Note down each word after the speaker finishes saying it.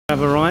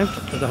I've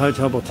arrived at the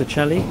Hotel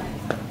Botticelli,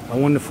 a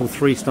wonderful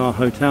 3-star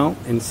hotel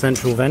in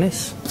central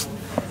Venice.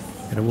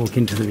 I'm going to walk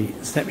into the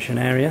reception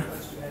area.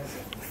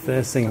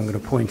 First thing I'm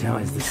going to point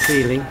out is the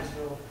ceiling.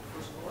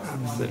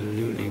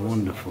 Absolutely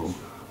wonderful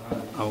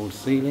old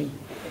ceiling.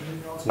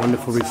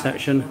 Wonderful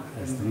reception.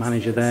 There's the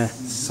manager there,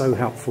 so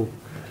helpful,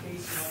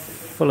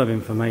 full of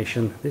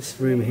information.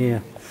 This room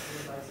here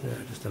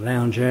is just a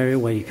lounge area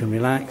where you can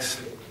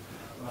relax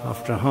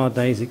after a hard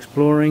day's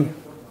exploring.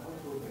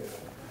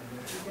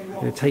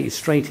 I'm going to take you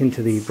straight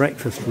into the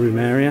breakfast room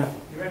area.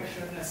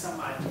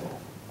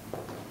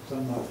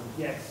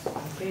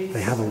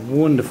 They have a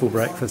wonderful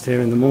breakfast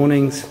here in the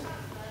mornings.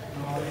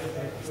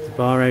 There's the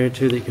bar area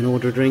too that you can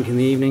order a drink in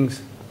the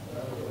evenings.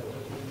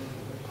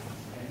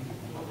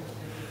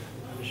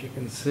 As you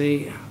can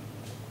see,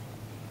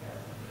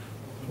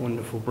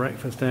 wonderful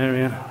breakfast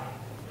area.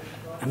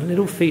 And a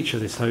little feature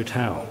of this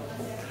hotel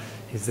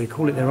is they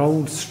call it their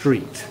old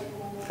street,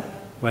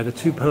 where the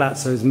two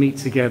palazzos meet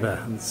together,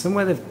 and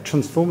somewhere they've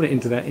transformed it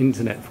into their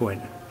internet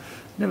point.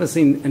 Never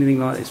seen anything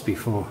like this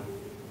before.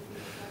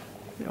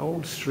 The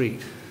old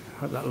street.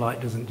 Hope that light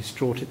doesn't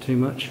distort it too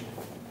much.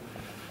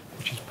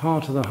 Which is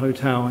part of the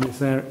hotel, and it's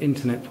their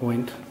internet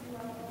point.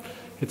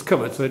 It's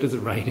covered so it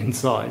doesn't rain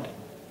inside.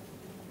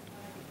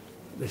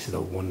 This is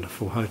a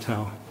wonderful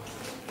hotel.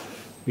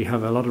 We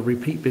have a lot of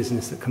repeat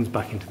business that comes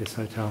back into this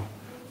hotel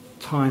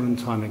time and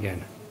time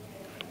again.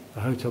 The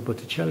Hotel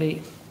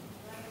Botticelli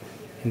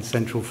in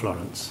central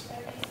Florence.